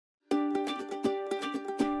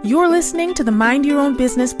You're listening to the Mind Your Own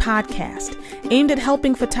Business podcast, aimed at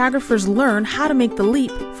helping photographers learn how to make the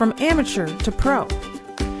leap from amateur to pro.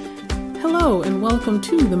 Hello, and welcome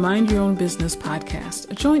to the Mind Your Own Business podcast,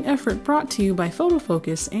 a joint effort brought to you by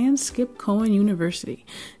Photofocus and Skip Cohen University.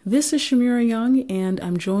 This is Shamira Young, and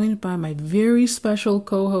I'm joined by my very special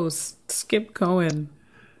co-host, Skip Cohen.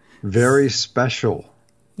 Very special.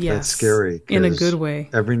 Yes, that's scary. in a good way.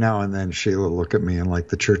 Every now and then Sheila will look at me and like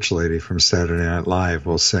the church lady from Saturday Night Live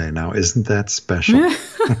will say, now, isn't that special?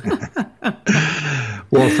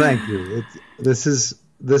 Well, thank you. This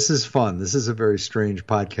is fun. This is a very strange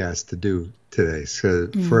podcast to do today. So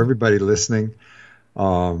for everybody listening,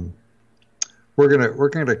 we're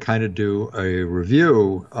gonna kind of do a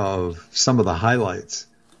review of some of the highlights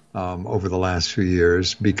over the last few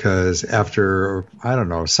years, because after, I don't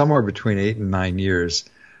know, somewhere between 8 and 9 years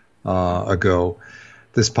ago,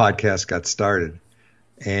 this podcast got started.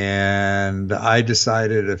 And I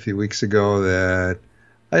decided a few weeks ago that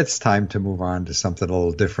it's time to move on to something a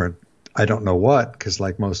little different. I don't know what, because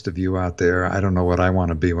like most of you out there, I don't know what I want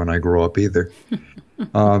to be when I grow up either.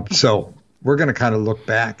 So we're going to kind of look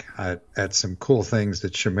back at some cool things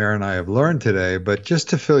that Shamir and I have learned today. But just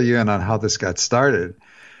to fill you in on how this got started,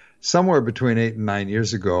 somewhere between 8 and 9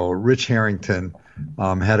 years ago, Rich Harrington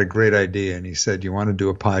had a great idea, and he said, you want to do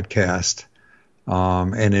a podcast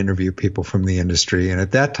and interview people from the industry. And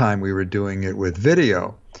at that time, we were doing it with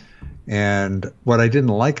video. And what I didn't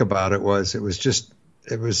like about it was it was just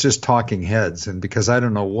talking heads. And because I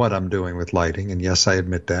don't know what I'm doing with lighting, and yes, I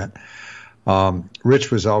admit that,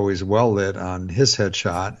 Rich was always well lit on his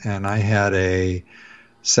headshot, and I had a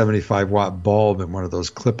 75-watt bulb and one of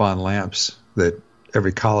those clip-on lamps that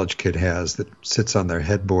every college kid has that sits on their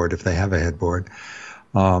headboard, if they have a headboard,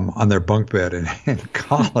 on their bunk bed in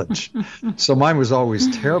college. So mine was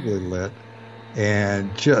always terribly lit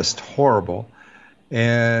and just horrible.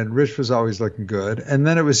 And Rich was always looking good. And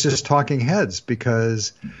then it was just talking heads,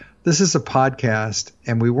 because this is a podcast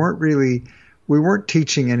and we weren't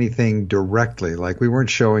teaching anything directly. Like, we weren't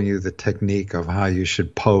showing you the technique of how you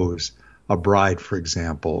should pose a bride, for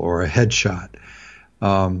example, or a headshot.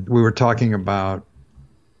 We were talking about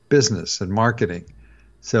business and marketing.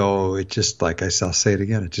 So it just, like I'll say it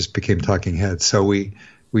again, it just became talking heads. So we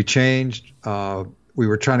changed. We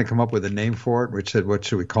were trying to come up with a name for it. Rich said, what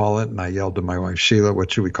should we call it? And I yelled to my wife, Sheila,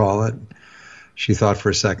 what should we call it? She thought for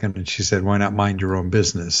a second, and she said, why not Mind Your Own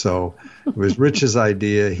Business? So it was Rich's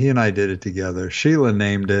idea. He and I did it together. Sheila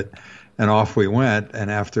named it, and off we went.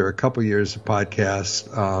 And after a couple years of podcasts,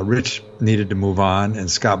 Rich needed to move on,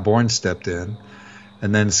 and Scott Bourne stepped in.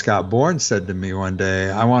 And then Scott Bourne said to me one day,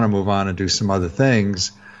 I want to move on and do some other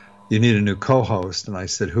things. You need a new co-host. And I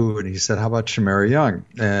said, who? And he said, how about Shamira Young?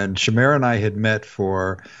 And Shamira and I had met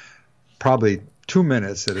for probably 2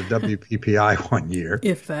 minutes at a WPPI one year.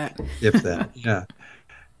 If that, yeah.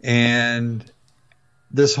 And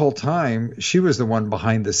this whole time, she was the one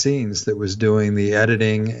behind the scenes that was doing the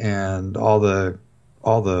editing and all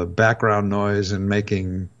the background noise and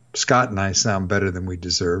making Scott and I sound better than we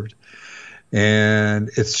deserved. And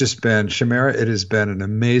it's just been, Shamira, it has been an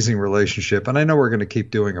amazing relationship. And I know we're going to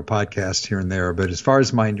keep doing a podcast here and there, but as far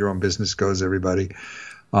as Mind Your Own Business goes, everybody,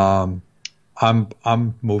 I'm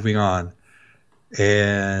moving on.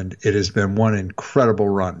 And it has been one incredible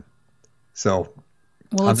run. So,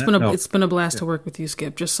 well, it's been a blast to work with you,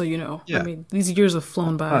 Skip, just so you know. Yeah. I mean, these years have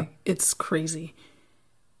flown by. It's crazy.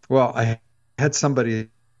 Well, I had somebody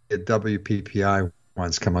at WPPI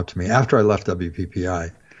once come up to me after I left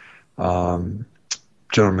WPPI.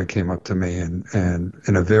 Gentleman came up to me and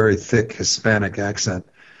in a very thick Hispanic accent,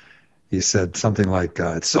 he said something like,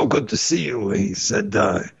 it's so good to see you. He said,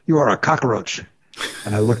 you are a cockroach.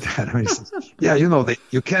 And I looked at him and he said, yeah,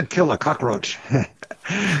 you can't kill a cockroach.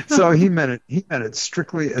 So he meant it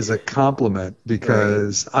strictly as a compliment,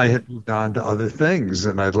 because I had moved on to other things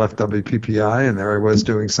and I'd left WPPI and there I was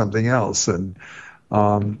doing something else. And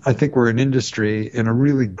I think we're an industry in a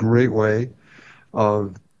really great way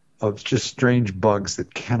of just strange bugs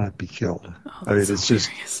that cannot be killed. I mean, it's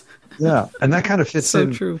just, yeah. And that kind of fits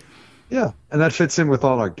in. So true. Yeah. And that fits in with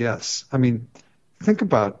all our guests. I mean, think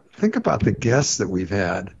about the guests that we've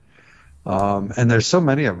had. And there's so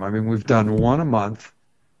many of them. I mean, we've done one a month.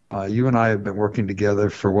 You and I have been working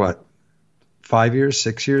together for what, 5 years,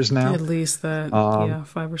 6 years now? At least that,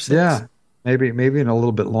 5 or 6. Yeah. Maybe in a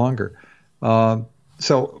little bit longer.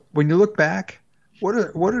 So when you look back, what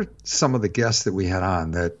are some of the guests that we had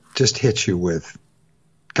on that just hit you with,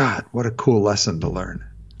 God, what a cool lesson to learn,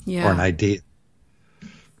 or an idea?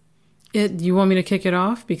 You want me to kick it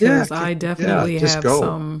off? Because I definitely have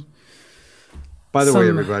By the way,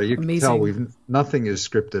 everybody, you amazing... can tell nothing is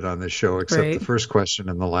scripted on this show except the first question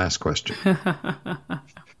and the last question.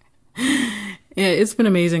 Yeah, it's been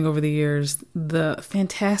amazing over the years, the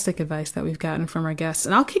fantastic advice that we've gotten from our guests.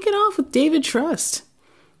 And I'll kick it off with David Trust.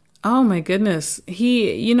 Oh, my goodness.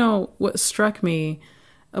 What struck me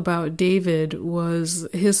about David was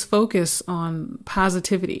his focus on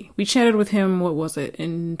positivity. We chatted with him, what was it,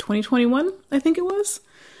 in 2021, I think it was?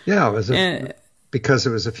 Yeah, it was because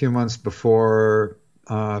it was a few months before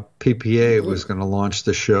PPA was going to launch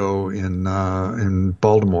the show in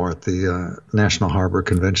Baltimore at the National Harbor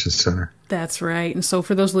Convention Center. That's right. And so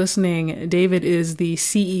for those listening, David is the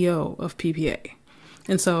CEO of PPA.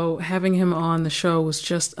 And so having him on the show was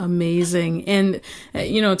just amazing. And,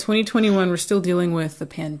 2021, we're still dealing with the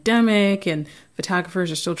pandemic, and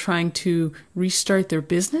photographers are still trying to restart their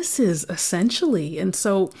businesses, essentially. And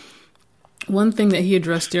so one thing that he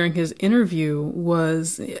addressed during his interview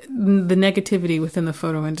was the negativity within the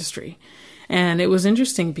photo industry. And it was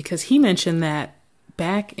interesting because he mentioned that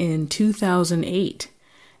back in 2008,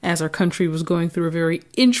 as our country was going through a very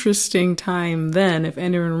interesting time then, if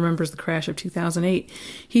anyone remembers the crash of 2008,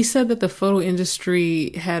 he said that the photo industry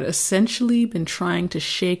had essentially been trying to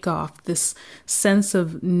shake off this sense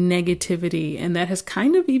of negativity, and that has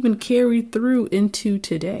kind of even carried through into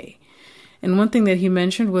today. And one thing that he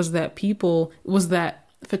mentioned was that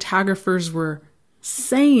photographers were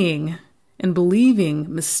saying and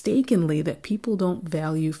believing mistakenly that people don't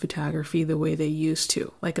value photography the way they used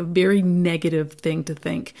to, like a very negative thing to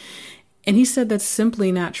think. And he said that's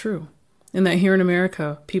simply not true. And that here in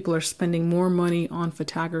America, people are spending more money on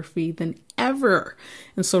photography than ever.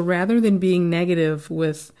 And so rather than being negative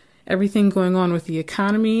with everything going on with the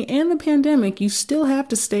economy and the pandemic, you still have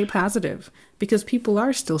to stay positive because people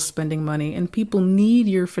are still spending money and people need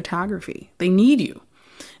your photography. They need you.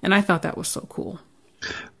 And I thought that was so cool.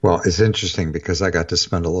 Well, it's interesting because I got to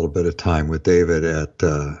spend a little bit of time with David at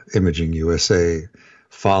Imaging USA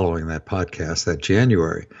following that podcast that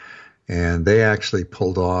January. And they actually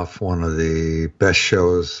pulled off one of the best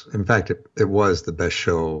shows. In fact, it was the best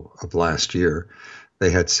show of last year. They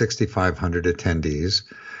had 6,500 attendees.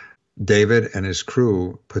 David and his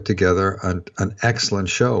crew put together an excellent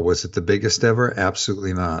show. Was it the biggest ever?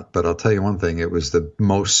 Absolutely not. But I'll tell you one thing. It was the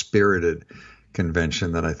most spirited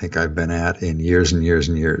convention that I think I've been at in years and years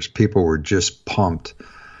and years. People were just pumped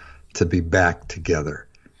to be back together.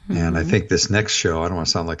 Mm-hmm. And I think this next show, I don't want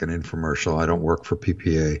to sound like an infomercial. I don't work for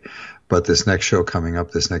PPA, but this next show coming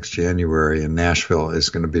up this next January in Nashville is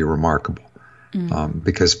going to be remarkable. Mm-hmm.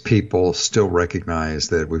 Because people still recognize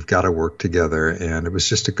that we've got to work together, and it was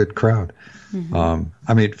just a good crowd.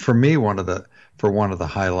 Mm-hmm. For me, one of the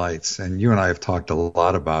highlights, and you and I have talked a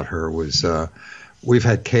lot about her, was we've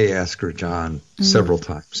had Kay Eskridge on mm-hmm. several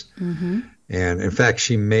times. Mm-hmm. And in fact,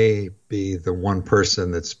 she may be the one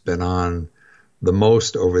person that's been on the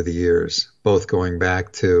most over the years, both going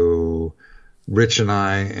back to Rich and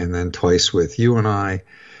I and then twice with you and I.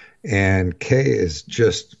 And Kay is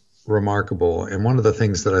just remarkable. And one of the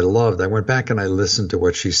things that I loved, I went back and I listened to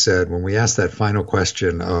what she said when we asked that final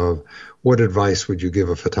question of what advice would you give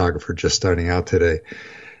a photographer just starting out today?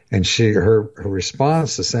 And her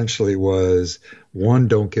response essentially was, 1,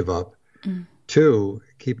 don't give up. 2,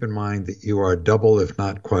 keep in mind that you are double, if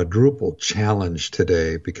not quadruple, challenged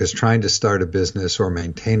today, because trying to start a business or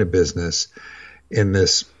maintain a business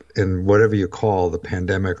in whatever you call the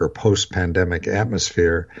pandemic or post-pandemic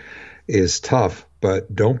atmosphere is tough.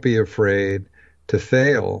 But don't be afraid to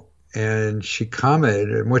fail. And she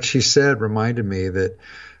commented, and what she said reminded me that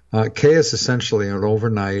Kay is essentially an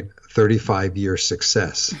overnight 35-year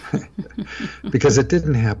success because it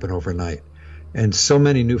didn't happen overnight. And so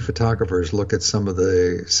many new photographers look at some of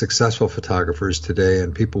the successful photographers today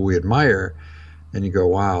and people we admire, and you go,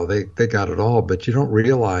 wow, they got it all. But you don't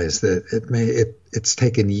realize that it's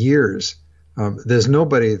taken years. There's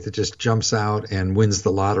nobody that just jumps out and wins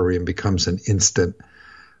the lottery and becomes an instant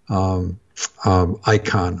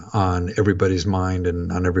icon on everybody's mind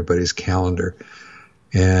and on everybody's calendar.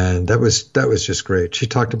 And that was just great. She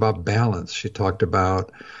talked about balance. She talked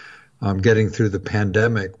about getting through the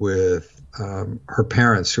pandemic with her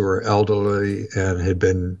parents who were elderly and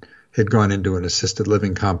had gone into an assisted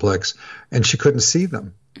living complex, and she couldn't see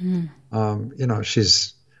them.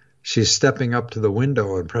 She's stepping up to the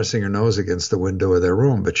window and pressing her nose against the window of their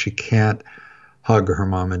room, but she can't hug her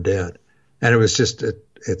mom and dad. And it was just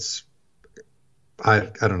I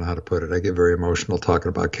don't know how to put it. I get very emotional talking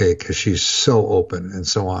about Kay because she's so open and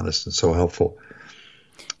so honest and so helpful.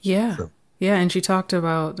 Yeah. So. Yeah. And she talked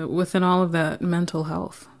about, within all of that, mental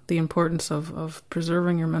health, the importance of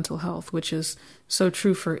preserving your mental health, which is so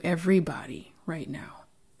true for everybody right now.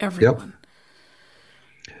 Everyone. Yep.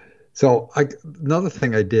 So another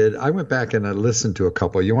thing I did, I went back and I listened to a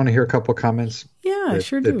couple. You want to hear a couple comments? Yeah, I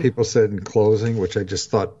sure do. That people said in closing, which I just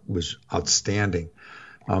thought was outstanding.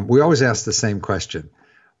 We always ask the same question.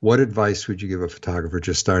 What advice would you give a photographer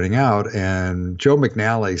just starting out? And Joe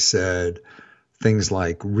McNally said things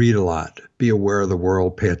like read a lot, be aware of the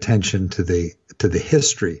world, pay attention to the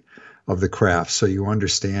history of the craft so you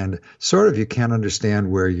understand, you can't understand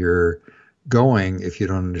where you're going if you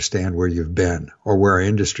don't understand where you've been or where our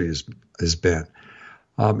industry has been.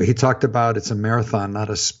 He talked about it's a marathon, not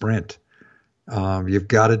a sprint. You've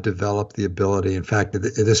got to develop the ability. In fact,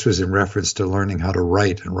 this was in reference to learning how to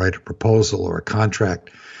write a proposal or a contract.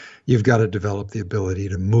 You've got to develop the ability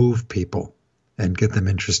to move people and get them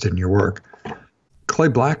interested in your work. Clay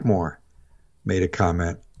Blackmore made a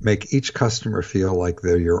comment, make each customer feel like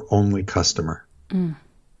they're your only customer. Mm.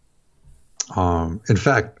 In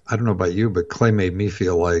fact, I don't know about you, but Clay made me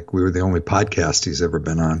feel like we were the only podcast he's ever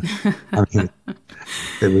been on. I mean,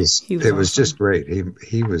 it was awesome. Just great.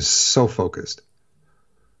 He was so focused.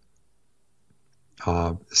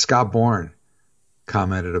 Scott Bourne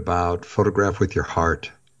commented about photograph with your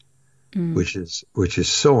heart, which is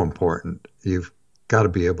so important. You've got to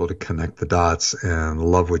be able to connect the dots and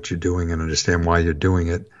love what you're doing and understand why you're doing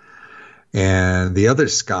it. And the other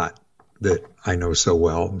Scott that I know so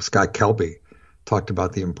well, Scott Kelby, talked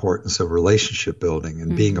about the importance of relationship building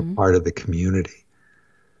and being a part of the community.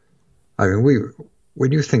 I mean,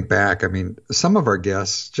 when you think back, I mean, some of our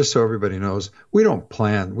guests, just so everybody knows, we don't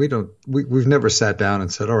plan. We've never sat down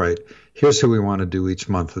and said, all right, here's who we want to do each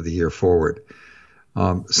month of the year forward.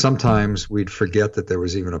 Sometimes we'd forget that there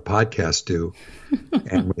was even a podcast due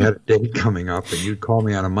and we had a date coming up and you'd call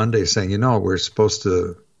me on a Monday saying, we're supposed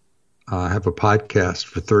to have a podcast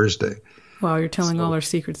for Thursday. Wow, you're telling all our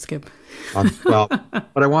secrets, Skip. Well,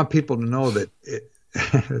 but I want people to know that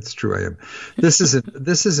it's true. I am. This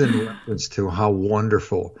is in reference to how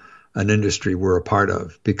wonderful an industry we're a part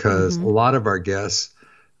of, because a lot of our guests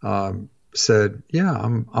said, "Yeah,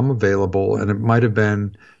 I'm available," and it might have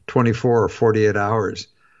been 24 or 48 hours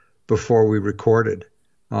before we recorded,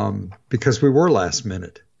 because we were last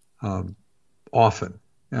minute, often.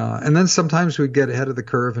 And then sometimes we'd get ahead of the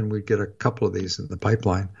curve and we'd get a couple of these in the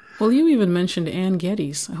pipeline. Well, you even mentioned Ann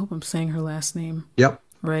Geddes. I hope I'm saying her last name. Yep.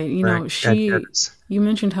 Right. You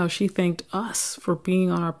mentioned how she thanked us for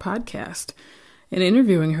being on our podcast and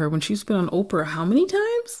interviewing her when she's been on Oprah how many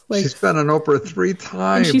times? She's been on Oprah 3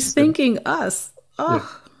 times. And she's thanking us. Oh. Yeah.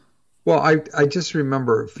 Well, I just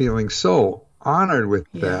remember feeling so honored with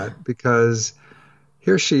that, because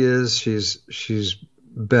here she is. She's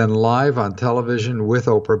been live on television with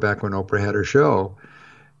Oprah back when Oprah had her show.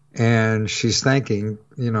 And she's thanking,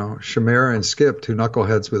 Shamira and Skip, 2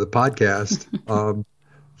 knuckleheads with a podcast,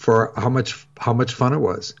 for how much fun it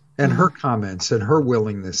was. And her comments and her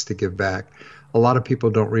willingness to give back. A lot of people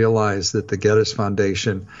don't realize that the Geddes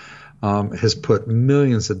Foundation has put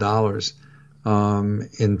millions of dollars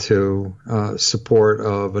into support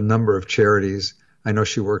of a number of charities. I know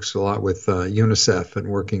she works a lot with UNICEF and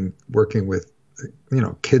working with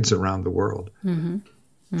kids around the world.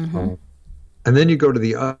 And then you go to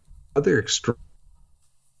the other extreme,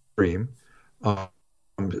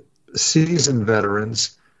 seasoned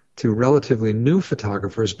veterans to relatively new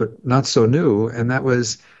photographers, but not so new. And that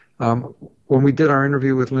was when we did our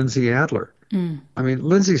interview with Lindsay Adler. I mean,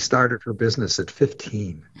 Lindsay started her business at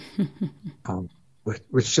 15,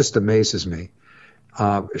 which just amazes me.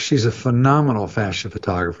 She's a phenomenal fashion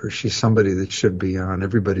photographer. She's somebody that should be on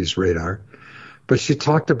everybody's radar. But she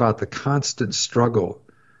talked about the constant struggle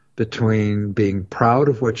between being proud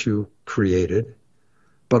of what you created,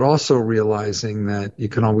 but also realizing that you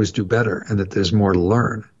can always do better and that there's more to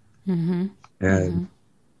learn. And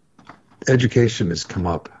education has come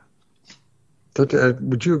up.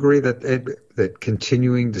 Would you agree that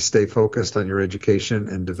continuing to stay focused on your education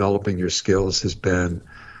and developing your skills has been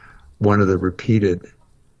one of the repeated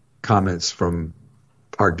comments from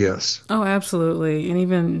our guests? Oh, absolutely. And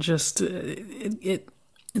even just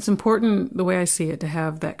it's important, the way I see it, to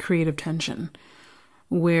have that creative tension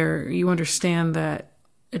where you understand that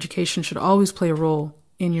education should always play a role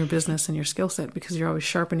in your business and your skill set, because you're always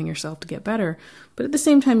sharpening yourself to get better. But at the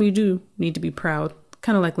same time, you do need to be proud,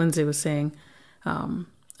 kind of like Lindsay was saying,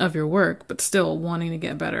 of your work, but still wanting to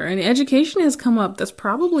get better. And education has come up. That's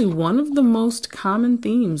probably one of the most common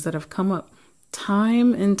themes that have come up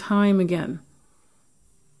time and time again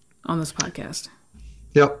on this podcast.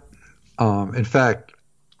 Yep. In fact,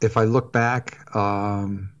 if I look back, I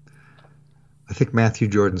think Matthew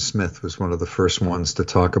Jordan Smith was one of the first ones to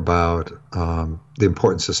talk about the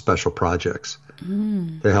importance of special projects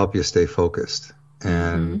to help you stay focused.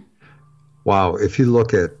 And wow, if you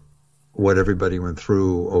look at what everybody went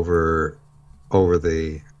through over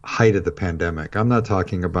the height of the pandemic. I'm not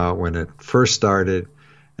talking about when it first started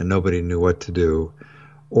and nobody knew what to do,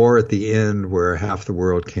 or at the end where half the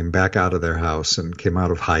world came back out of their house and came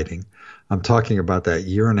out of hiding. I'm talking about that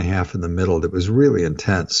year and a half in the middle that was really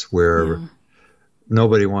intense, where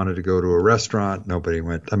nobody wanted to go to a restaurant. Nobody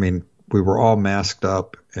went. I mean, we were all masked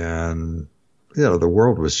up, and the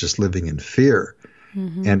world was just living in fear.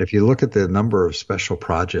 Mm-hmm. And if you look at the number of special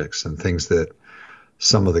projects and things that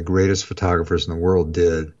some of the greatest photographers in the world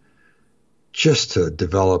did just to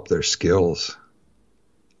develop their skills,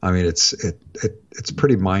 I mean, it's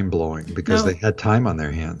pretty mind-blowing because they had time on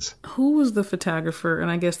their hands. Who was the photographer? And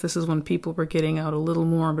I guess this is when people were getting out a little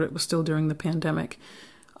more, but it was still during the pandemic.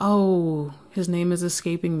 Oh, his name is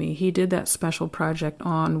escaping me. He did that special project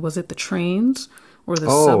on, was it the trains or the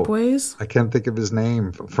subways? I can't think of his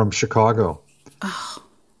name, from Chicago.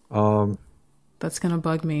 Oh. That's going to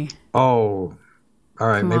bug me. Oh, all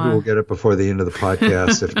right. Maybe we'll get it before the end of the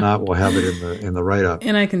podcast. If not, we'll have it in the write-up.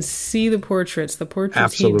 And I can see the portraits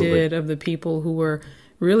Absolutely. He did of the people who were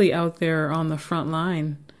really out there on the front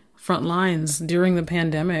lines during the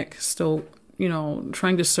pandemic, still,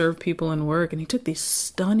 trying to serve people and work. And he took these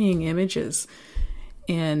stunning images.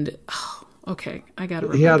 And, okay, I got to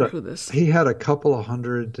remember who this. He had a couple of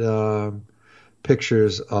hundred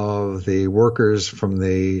pictures of the workers from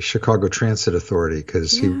the Chicago Transit Authority,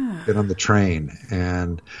 because he'd been on the train.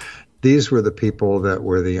 And these were the people that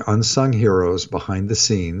were the unsung heroes behind the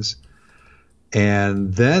scenes.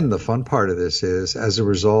 And then the fun part of this is, as a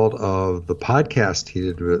result of the podcast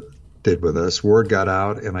he did with us, word got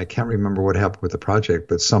out, and I can't remember what happened with the project,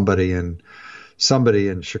 but somebody in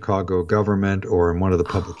Chicago government or in one of the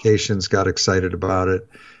publications got excited about it,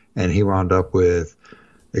 and he wound up with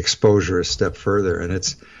exposure a step further. And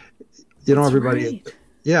it's, everybody,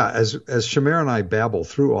 as Shamir and I babble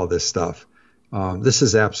through all this stuff, this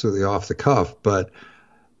is absolutely off the cuff, but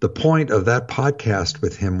the point of that podcast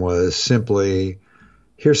with him was simply,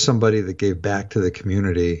 here's somebody that gave back to the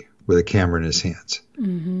community with a camera in his hands.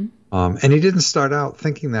 Mm-hmm. And he didn't start out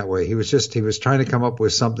thinking that way. He was trying to come up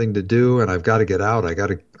with something to do, and I've got to get out.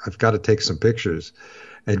 I've got to take some pictures.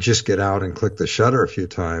 And just get out and click the shutter a few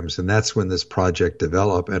times. And that's when this project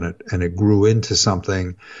developed, and it grew into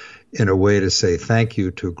something in a way to say thank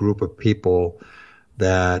you to a group of people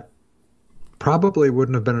that probably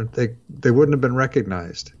wouldn't have been, they wouldn't have been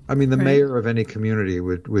recognized. I mean, the mayor of any community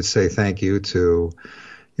would say thank you to,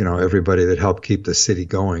 everybody that helped keep the city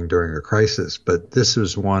going during a crisis. But this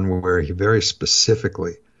was one where he very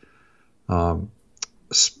specifically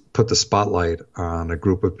put the spotlight on a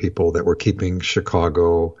group of people that were keeping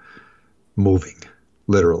Chicago moving,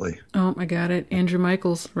 literally. Oh, I got it. Andrew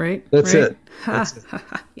Michaels, right? That's right? it. That's it.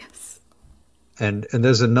 Yes. And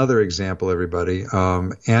there's another example, everybody.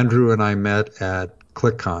 Andrew and I met at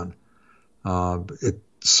ClickCon. It's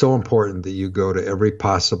so important that you go to every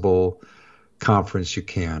possible conference you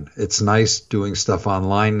can. It's nice doing stuff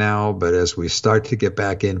online now, but as we start to get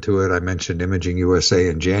back into it, I mentioned Imaging USA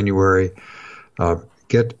in January.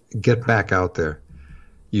 Get back out there.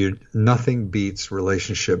 Nothing beats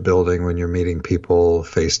relationship building when you're meeting people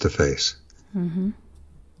face to face. Mm-hmm.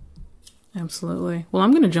 Absolutely. Well,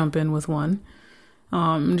 I'm going to jump in with one.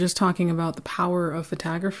 Just talking about the power of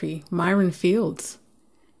photography. Myron Fields.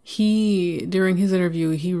 During his interview,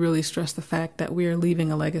 he really stressed the fact that we are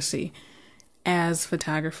leaving a legacy. As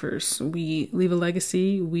photographers, we leave a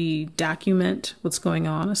legacy. We document what's going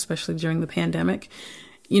on, especially during the pandemic.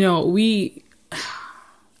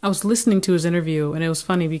 I was listening to his interview, and it was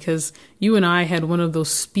funny because you and I had one of those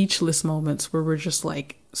speechless moments where we're just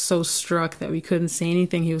like so struck that we couldn't say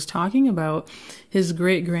anything. He was talking about his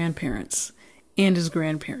great-grandparents and his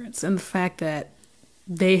grandparents, and the fact that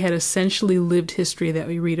they had essentially lived history that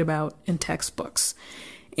we read about in textbooks.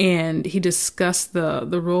 And he discussed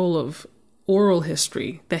the role of oral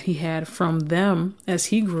history that he had from them as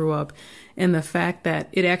he grew up, and the fact that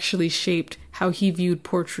it actually shaped how he viewed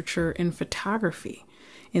portraiture and photography,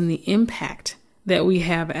 and the impact that we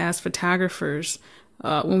have as photographers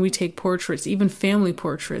when we take portraits, even family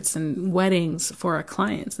portraits and weddings for our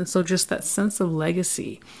clients. And so just that sense of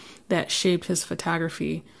legacy that shaped his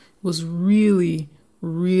photography was really,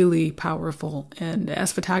 really powerful. And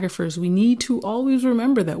as photographers, we need to always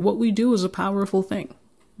remember that what we do is a powerful thing.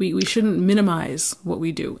 We shouldn't minimize what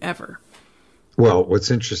we do, ever. Well, what's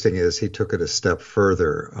interesting is he took it a step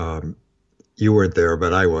further. You weren't there,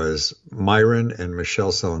 but I was. Myron and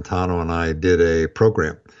Michelle Celentano and I did a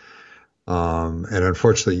program. And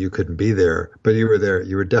unfortunately, you couldn't be there, but you were there.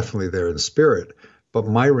 You were definitely there in spirit. But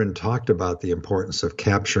Myron talked about the importance of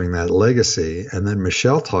capturing that legacy. And then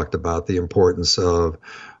Michelle talked about the importance of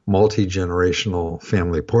multi-generational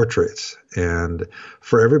family portraits. And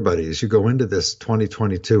for everybody, as you go into this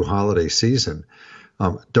 2022 holiday season,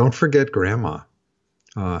 don't forget grandma.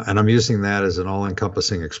 And I'm using that as an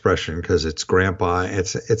all-encompassing expression because it's grandpa.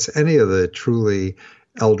 It's any of the truly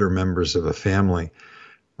elder members of a family.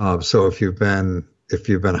 So if you've been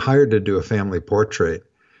hired to do a family portrait,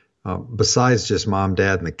 besides just mom,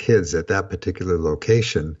 dad, and the kids at that particular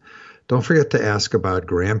location, don't forget to ask about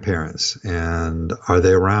grandparents and are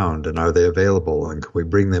they around and are they available and can we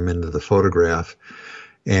bring them into the photograph?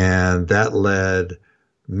 And that led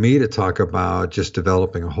me to talk about just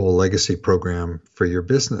developing a whole legacy program for your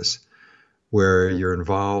business where you're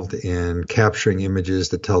involved in capturing images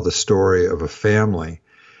that tell the story of a family,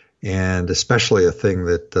 and especially a thing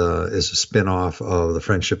that is a spin-off of the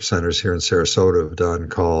Friendship Centers here in Sarasota have done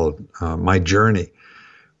called My Journey,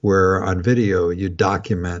 where on video you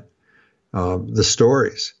document the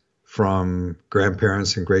stories from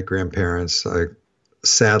grandparents and great-grandparents.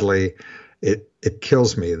 Sadly, it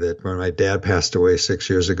kills me that when my dad passed away 6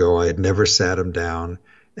 years ago, I had never sat him down.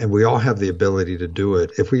 And we all have the ability to do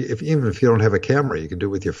it. Even if you don't have a camera, you can do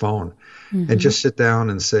it with your phone, and just sit down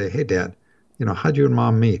and say, "Hey, Dad, how'd you and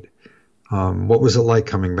Mom meet? What was it like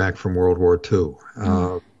coming back from World War II?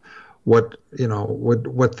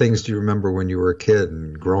 What things do you remember when you were a kid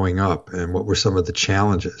and growing up, and what were some of the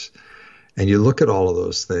challenges?" And you look at all of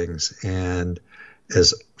those things, and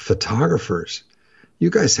as photographers, you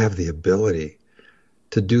guys have the ability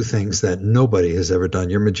to do things that nobody has ever done.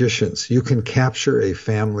 You're magicians. You can capture a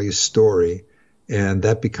family's story, and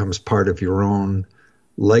that becomes part of your own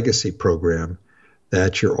legacy program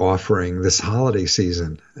that you're offering this holiday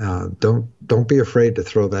season. Don't be afraid to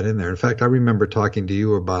throw that in there. In fact, I remember talking to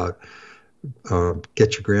you about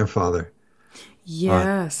get your grandfather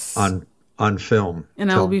on film.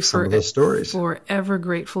 And I'll be some of those stories. Forever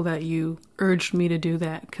grateful that you urged me to do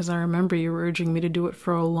that, because I remember you were urging me to do it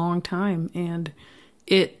for a long time, and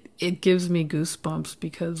it gives me goosebumps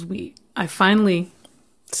because I finally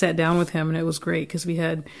sat down with him, and it was great because we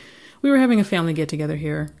were having a family get together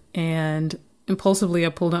here, and impulsively I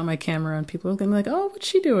pulled out my camera and people were going to be like, "Oh, what's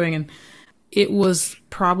she doing?" And it was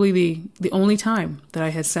probably the only time that I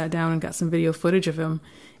had sat down and got some video footage of him.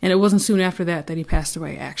 And it wasn't soon after that he passed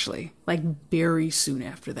away, actually, like very soon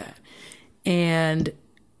after that. And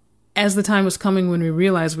as the time was coming when we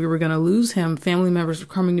realized we were going to lose him, family members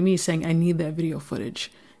were coming to me saying, "I need that video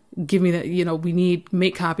footage. Give me that,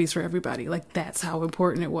 make copies for everybody." Like, that's how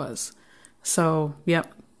important it was. So,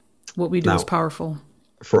 yep, what we do is powerful.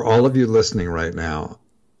 For all of you listening right now,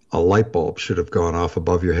 a light bulb should have gone off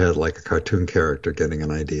above your head like a cartoon character getting an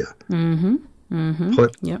idea.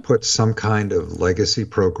 Put some kind of legacy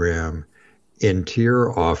program into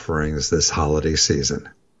your offerings this holiday season.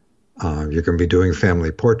 You're going to be doing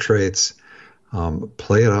family portraits.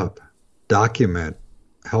 Play it up. Document.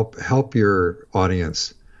 Help your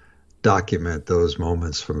audience document those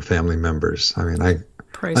moments from family members. I mean, I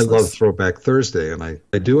love Throwback Thursday, and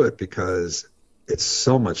I do it because it's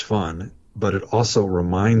so much fun, but it also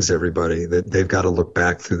reminds everybody that they've got to look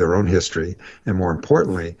back through their own history. And more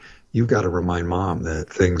importantly, you've got to remind Mom that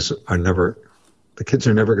the kids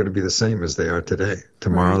are never going to be the same as they are today.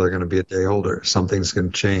 Tomorrow they're going to be a day older. Something's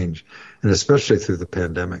going to change. And especially through the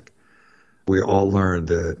pandemic, we all learned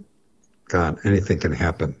that, God, anything can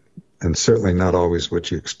happen. And certainly not always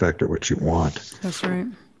what you expect or what you want. That's right.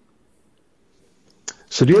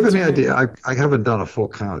 So do you have any idea? I haven't done a full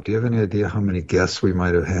count. Do you have any idea how many guests we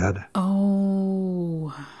might have had?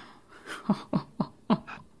 Oh.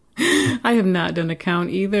 I have not done a count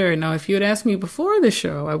either. Now, if you had asked me before the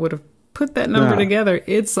show, I would have put that number together.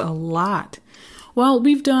 It's a lot. Well,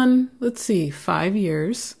 we've done, 5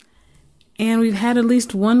 years, and we've had at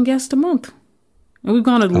least one guest a month. And we've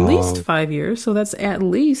gone at least 5 years, so that's at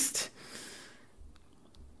least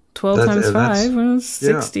 12 times 5,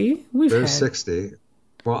 60. Yeah, there's 60.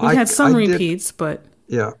 Well, we've had some repeats, but...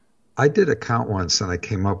 Yeah. I did a count once, and I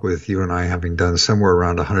came up with you and I having done somewhere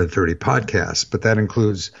around 130 podcasts, but that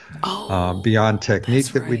includes Beyond Technique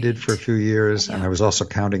that we did for a few years, and I was also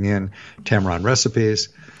counting in Tamron Recipes.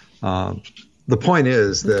 The point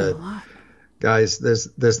is that, guys,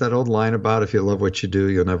 there's that old line about if you love what you do,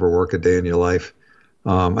 you'll never work a day in your life.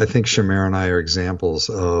 I think Shamir and I are examples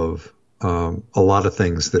of a lot of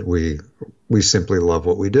things that we simply love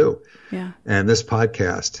what we do. Yeah. And this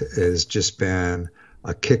podcast has just been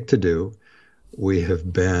a kick to do. We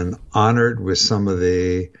have been honored with some of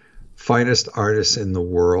the finest artists in the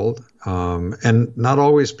world, and not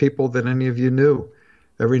always people that any of you knew.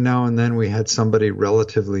 Every now and then we had somebody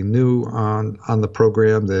relatively new on the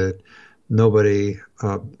program that nobody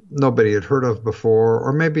had heard of before,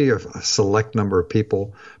 or maybe a select number of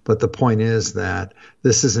people. But the point is that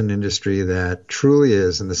this is an industry that truly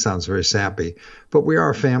is, and this sounds very sappy, but we are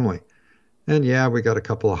a family. And yeah, we got a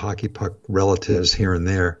couple of hockey puck relatives here and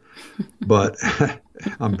there, but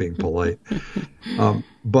I'm being polite.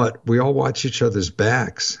 But we all watch each other's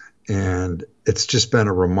backs, and it's just been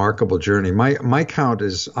a remarkable journey. My count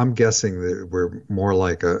is, I'm guessing that we're more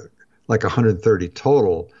like 130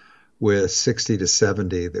 total, with 60 to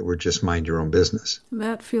 70 that were just mind your own business.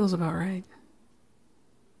 That feels about right.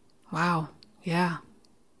 Wow. Yeah.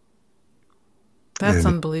 That's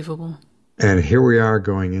unbelievable. And here we are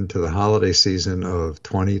going into the holiday season of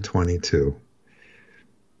 2022.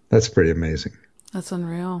 That's pretty amazing. That's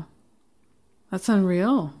unreal. That's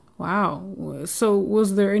unreal. Wow. So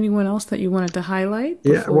was there anyone else that you wanted to highlight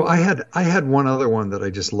before? Yeah, well, I had one other one that I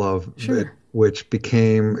just love, sure, which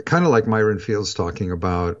became kind of like Myron Fields talking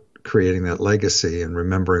about creating that legacy and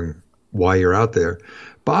remembering why you're out there.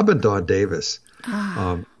 Bob and Dawn Davis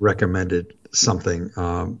recommended something.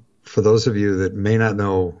 For those of you that may not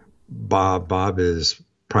know Bob is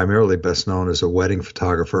primarily best known as a wedding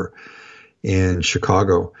photographer in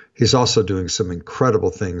Chicago. He's also doing some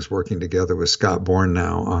incredible things working together with Scott Bourne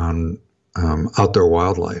now on outdoor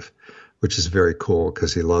wildlife, which is very cool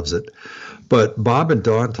because he loves it. But Bob and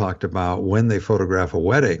Dawn talked about when they photograph a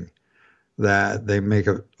wedding, that they make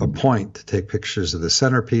a point to take pictures of the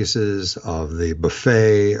centerpieces, of the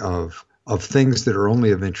buffet, of things that are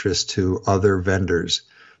only of interest to other vendors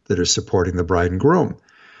that are supporting the bride and groom.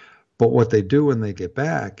 But what they do when they get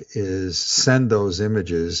back is send those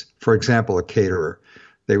images. For example, a caterer,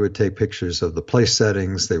 they would take pictures of the place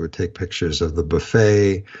settings, they would take pictures of the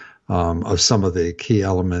buffet, of some of the key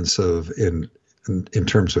elements in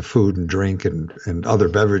terms of food and drink and other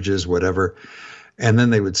beverages, whatever. And then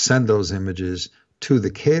they would send those images to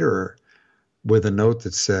the caterer with a note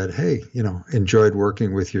that said, hey, enjoyed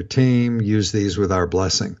working with your team, use these with our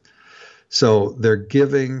blessing. So they're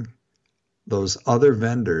giving those other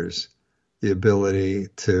vendors the ability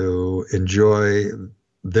to enjoy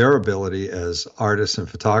their ability as artists and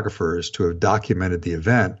photographers to have documented the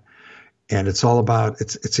event. And it's all about,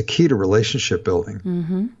 it's a key to relationship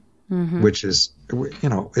building, which is,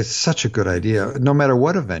 it's such a good idea, no matter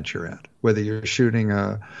what event you're at, whether you're shooting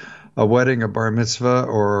a wedding, a bar mitzvah,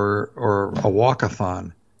 or a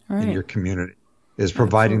walkathon in your community, is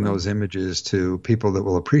providing those images to people that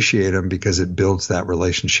will appreciate them because it builds that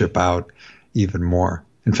relationship out even more.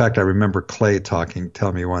 In fact, I remember Clay tell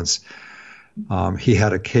me once, he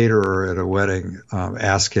had a caterer at a wedding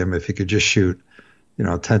ask him if he could just shoot,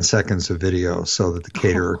 10 seconds of video so that the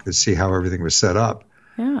caterer could see how everything was set up.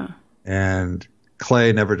 Yeah. And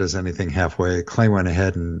Clay never does anything halfway. Clay went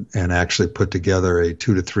ahead and actually put together a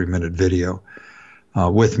 2 to 3 minute video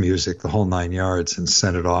with music, the whole 9 yards, and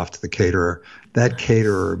sent it off to the caterer. That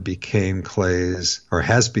caterer became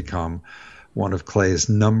has become one of Clay's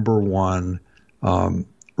number one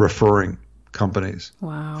referring companies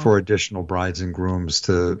for additional brides and grooms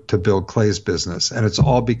to build Clay's business. And it's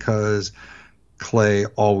all because Clay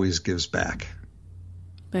always gives back.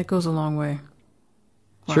 That goes a long way.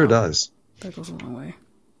 Wow. Sure does. That goes a long way.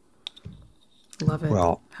 Love it.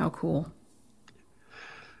 Well, how cool.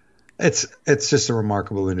 It's just a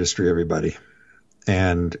remarkable industry, everybody.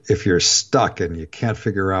 And if you're stuck and you can't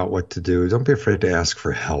figure out what to do, don't be afraid to ask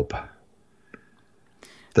for help.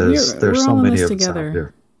 There's so many of us out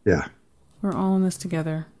there. Yeah. We're all in this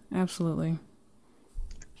together. Absolutely.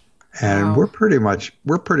 And we're pretty much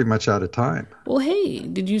out of time. Well, hey,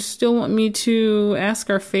 did you still want me to ask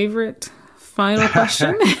our favorite final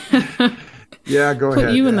question? Yeah, go ahead.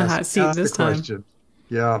 Put you in the hot seat this time. Question.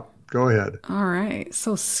 Yeah, go ahead. All right.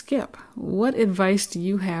 So, Skip, what advice do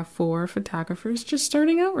you have for photographers just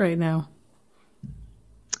starting out right now?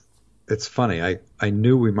 It's funny. I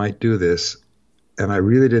knew we might do this, and I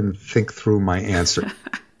really didn't think through my answer.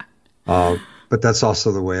 But that's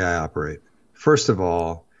also the way I operate. First of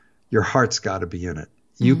all, your heart's got to be in it.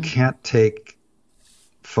 You can't take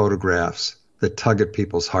photographs that tug at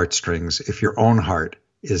people's heartstrings if your own heart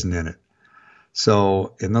isn't in it.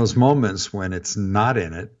 So in those moments when it's not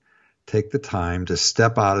in it, take the time to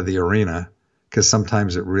step out of the arena, because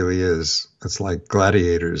sometimes it really is. It's like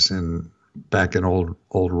gladiators back in old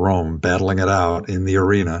Rome, battling it out in the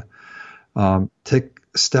arena.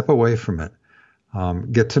 Step away from it.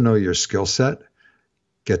 Get to know your skill set.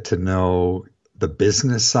 Get to know the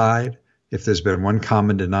business side. If there's been one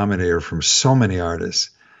common denominator from so many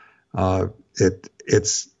artists,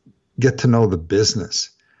 it's get to know the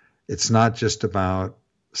business. It's not just about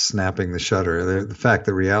snapping the shutter.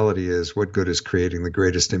 The reality is, what good is creating the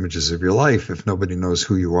greatest images of your life if nobody knows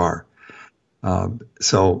who you are?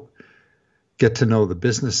 So get to know the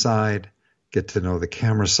business side, get to know the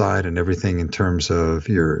camera side and everything in terms of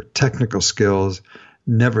your technical skills.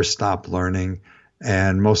 Never stop learning.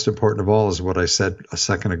 And most important of all is what I said a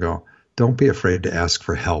second ago. Don't be afraid to ask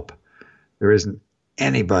for help. There isn't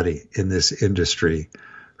anybody in this industry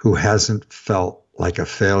who hasn't felt like a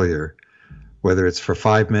failure, whether it's for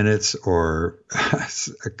 5 minutes or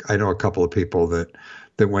I know a couple of people that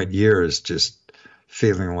went years just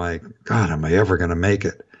feeling like, God, am I ever going to make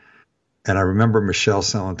it? And I remember Michelle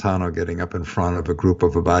Celentano getting up in front of a group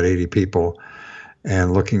of about 80 people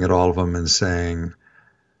and looking at all of them and saying,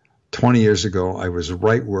 20 years ago, I was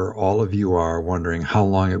right where all of you are, wondering how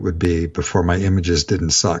long it would be before my images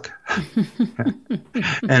didn't suck.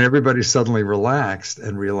 And everybody suddenly relaxed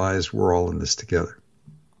and realized we're all in this together.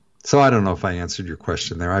 So I don't know if I answered your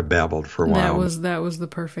question there. I babbled for a while. That was the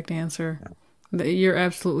perfect answer. Yeah. You're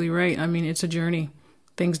absolutely right. I mean, it's a journey.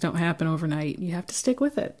 Things don't happen overnight. You have to stick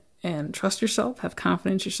with it and trust yourself, have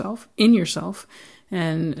confidence in yourself,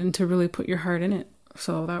 and to really put your heart in it.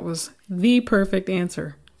 So that was the perfect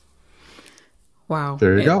answer. Wow.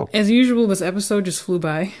 There you go. As usual, this episode just flew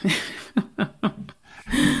by.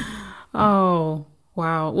 Oh,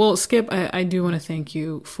 wow. Well, Skip, I do want to thank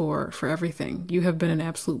you for everything. You have been an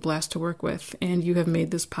absolute blast to work with, and you have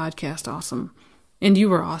made this podcast awesome. And you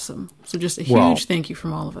were awesome. So just a huge thank you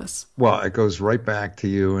from all of us. Well, it goes right back to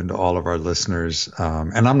you and to all of our listeners.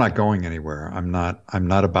 And I'm not going anywhere. I'm not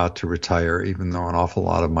about to retire, even though an awful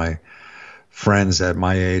lot of my friends at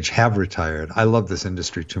my age have retired. I love this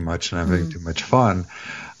industry too much and I'm having too much fun.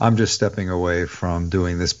 I'm just stepping away from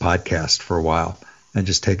doing this podcast for a while and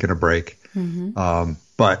just taking a break.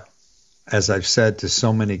 But as I've said to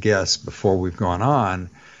so many guests before we've gone on,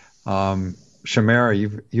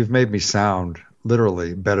 Shamira, you've made me sound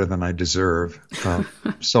literally better than I deserve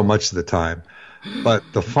so much of the time. But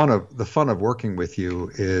the fun of working with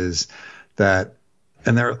you is that,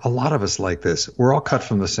 and there are a lot of us like this, we're all cut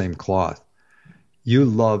from the same cloth. You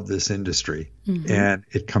love this industry and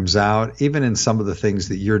it comes out even in some of the things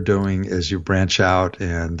that you're doing as you branch out.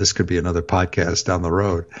 And this could be another podcast down the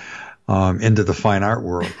road, into the fine art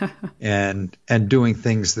world and doing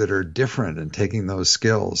things that are different and taking those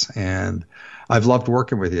skills. And I've loved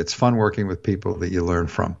working with you. It's fun working with people that you learn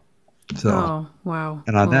from. So, oh, wow.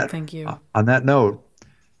 And on thank you. On that note,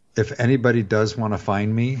 if anybody does want to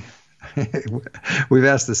find me, we've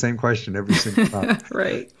asked the same question every single time.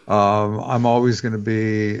 Right. I'm always going to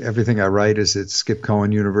be, everything I write is at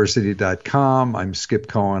skipcohenuniversity.com. I'm Skip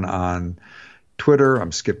Cohen on Twitter.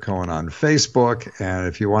 I'm Skip Cohen on Facebook. And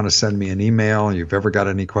if you want to send me an email and you've ever got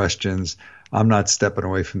any questions, I'm not stepping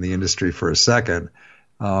away from the industry for a second.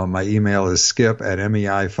 My email is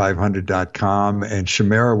skip@mei500.com. And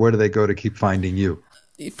Shamira, where do they go to keep finding you?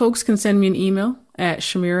 Folks can send me an email at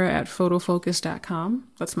shamira@photofocus.com.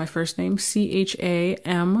 That's my first name, CHAMIRA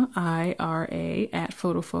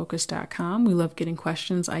 @photofocus.com. We love getting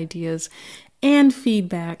questions, ideas, and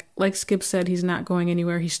feedback. Like Skip said, he's not going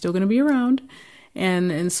anywhere. He's still going to be around.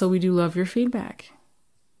 And so we do love your feedback.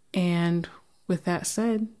 And with that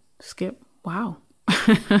said, Skip, wow.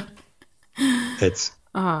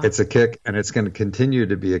 It's a kick, and it's going to continue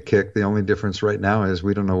to be a kick. The only difference right now is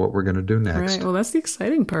we don't know what we're going to do next. Right. Well, that's the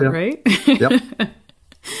exciting part, right? Yep.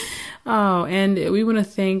 Oh, and we want to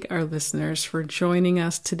thank our listeners for joining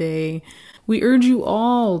us today. We urge you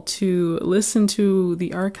all to listen to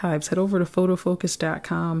the archives. Head over to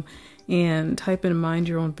photofocus.com and type in Mind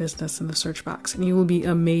Your Own Business in the search box, and you will be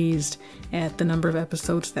amazed at the number of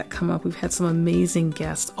episodes that come up. We've had some amazing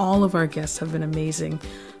guests. All of our guests have been amazing.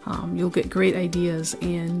 You'll get great ideas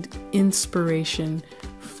and inspiration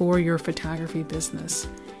for your photography business.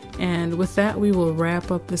 And with that, we will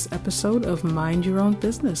wrap up this episode of Mind Your Own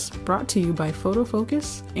Business, brought to you by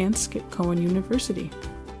Photofocus and Skip Cohen University.